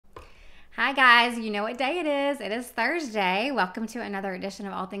Hi guys, you know what day it is. It is Thursday. Welcome to another edition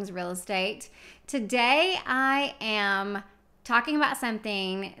of All Things Real Estate. Today I am talking about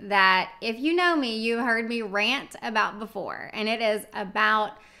something that if you know me, you heard me rant about before, and it is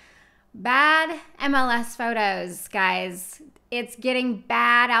about bad MLS photos, guys. It's getting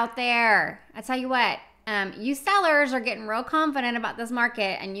bad out there. I tell you what, you sellers are getting real confident about this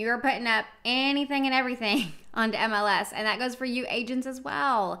market, and you're putting up anything and everything onto MLS, and that goes for you agents as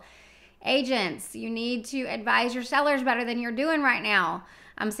well. Agents, you need to advise your sellers better than you're doing right now.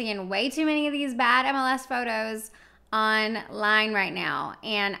 I'm seeing way too many of these bad MLS photos online right now,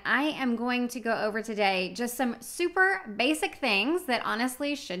 and I am going to go over today just some super basic things that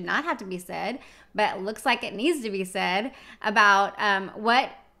honestly should not have to be said, but looks like it needs to be said about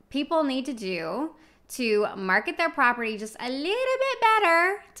what people need to do to market their property just a little bit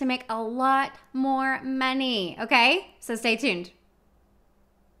better to make a lot more money. Okay, so stay tuned.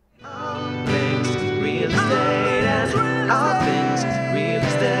 All things real estate and all things real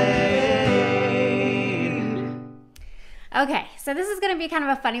estate. Okay, so this is going to be kind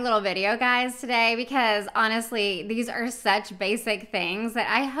of a funny little video, guys, today, because honestly, these are such basic things that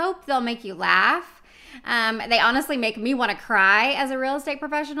I hope they'll make you laugh. They honestly make me want to cry as a real estate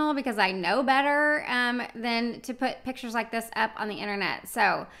professional because I know better than to put pictures like this up on the internet.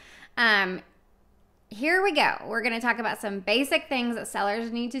 So, here we go. We're going to talk about some basic things that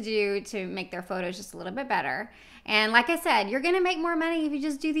sellers need to do to make their photos just a little bit better. And like I said, you're going to make more money if you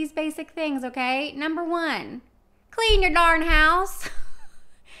just do these basic things, okay? Number one, clean your darn house.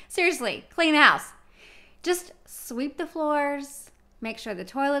 Seriously, clean the house. Just sweep the floors, make sure the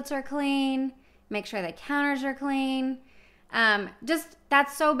toilets are clean, make sure the counters are clean.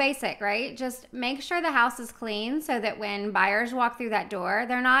 That's so basic, right? Just make sure the house is clean so that when buyers walk through that door,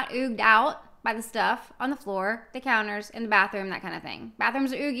 they're not ooged out by the stuff on the floor, the counters, in the bathroom, that kind of thing.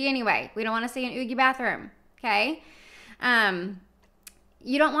 Bathrooms are oogie anyway. We don't want to see an oogie bathroom, okay?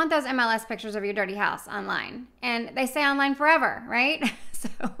 You don't want those MLS pictures of your dirty house online. And they stay online forever, right?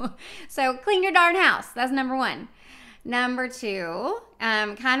 So clean your darn house. That's number one. Number two,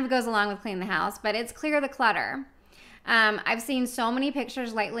 kind of goes along with clean the house, but it's clear the clutter. I've seen so many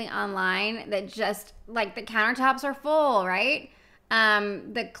pictures lately online that just, like, the countertops are full, right?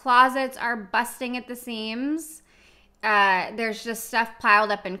 The closets are busting at the seams. There's just stuff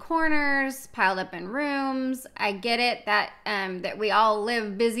piled up in corners, piled up in rooms. I get it that we all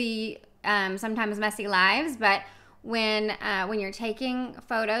live busy, sometimes messy lives, but when you're taking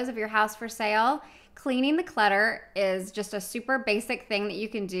photos of your house for sale, cleaning the clutter is just a super basic thing that you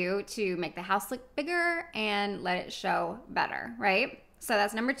can do to make the house look bigger and let it show better, right? So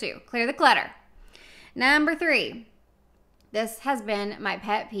that's number two, clear the clutter. Number three, this has been my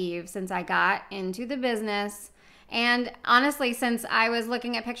pet peeve since I got into the business, and honestly, since I was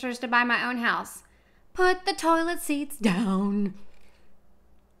looking at pictures to buy my own house. Put the toilet seats down.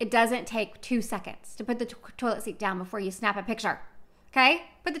 It doesn't take 2 seconds to put the toilet seat down before you snap a picture. Okay?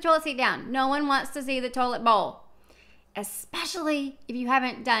 Put the toilet seat down. No one wants to see the toilet bowl, especially if you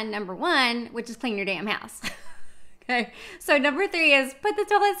haven't done number one, which is clean your damn house. Okay? So number three is put the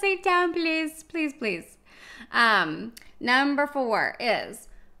toilet seat down, please, please, please. Number four is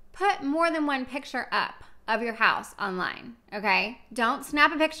put more than one picture up of your house online, okay? Don't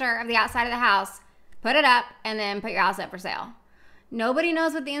snap a picture of the outside of the house, put it up, and then put your house up for sale. Nobody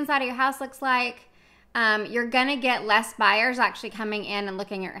knows what the inside of your house looks like. You're gonna get less buyers actually coming in and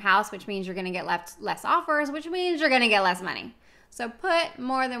looking at your house, which means you're gonna get less offers, which means you're gonna get less money. So put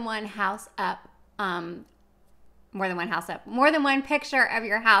more than one house up, more than one picture of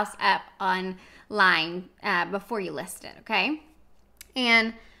your house up online before you list it, okay?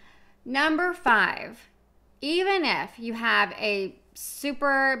 And number five, even if you have a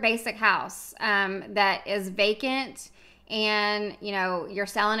super basic house that is vacant and you're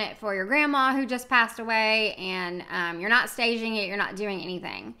selling it for your grandma who just passed away, and you're not staging it, you're not doing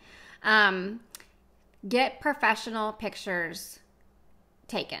anything, get professional pictures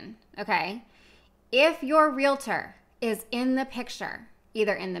taken, okay? If your realtor is in the picture,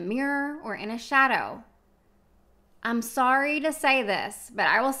 either in the mirror or in a shadow, I'm sorry to say this, but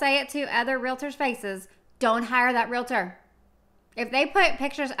I will say it to other realtors' faces, don't hire that realtor. If they put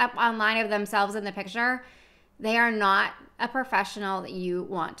pictures up online of themselves in the picture, they are not a professional that you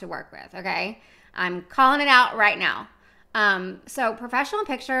want to work with, okay? I'm calling it out right now. So professional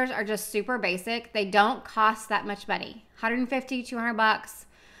pictures are just super basic. They don't cost that much money, $150,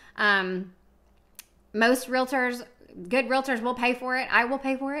 $200. Most realtors, good realtors will pay for it. I will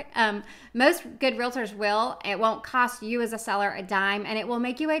pay for it. Most good realtors will. It won't cost you as a seller a dime, and it will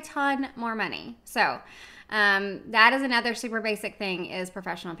make you a ton more money. So That is another super basic thing, is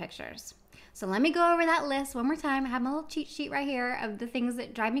professional pictures. So let me go over that list one more time. I have my little cheat sheet right here of the things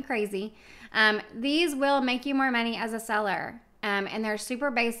that drive me crazy. These will make you more money as a seller. And they're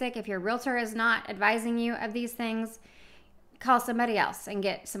super basic. If your realtor is not advising you of these things, call somebody else and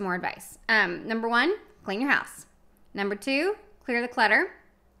get some more advice. Number 1, clean your house. Number 2, clear the clutter.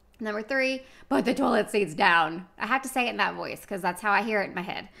 Number 3, put the toilet seats down. I have to say it in that voice because that's how I hear it in my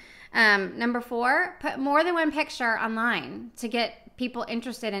head. Number 4, put more than one picture online to get people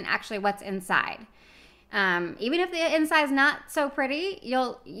interested in actually what's inside. Even if the inside is not so pretty,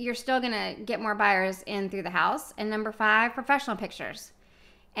 you're still gonna get more buyers in through the house. And number 5, professional pictures.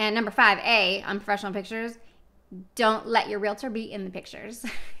 And number 5A on professional pictures, don't let your realtor be in the pictures,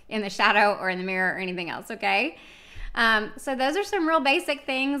 in the shadow or in the mirror or anything else, okay? So those are some real basic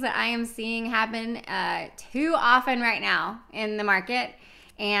things that I am seeing happen too often right now in the market.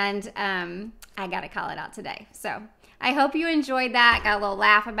 And I got to call it out today. So I hope you enjoyed that. Got a little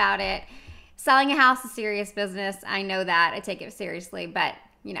laugh about it. Selling a house is serious business. I know that. I take it seriously. But,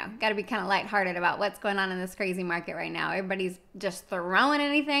 you know, got to be kind of lighthearted about what's going on in this crazy market right now. Everybody's just throwing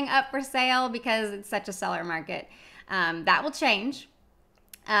anything up for sale because it's such a seller market. That will change.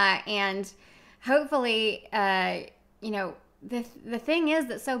 And hopefully, you know, the thing is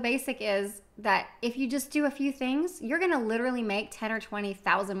that's so basic is that if you just do a few things, you're going to literally make 10 or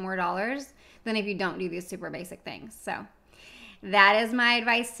 20,000 more dollars than if you don't do these super basic things. So that is my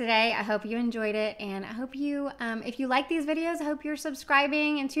advice today. I hope you enjoyed it. And I hope you, if you like these videos, I hope you're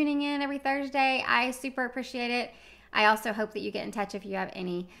subscribing and tuning in every Thursday. I super appreciate it. I also hope that you get in touch if you have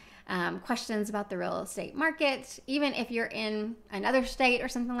any questions about the real estate market. Even if you're in another state or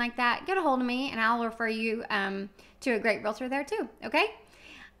something like that, get a hold of me and I'll refer you to a great realtor there too. Okay?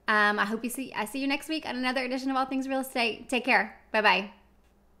 I see you next week on another edition of All Things Real Estate. Take care. Bye-bye.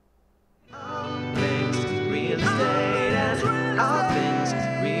 All things real estate and all things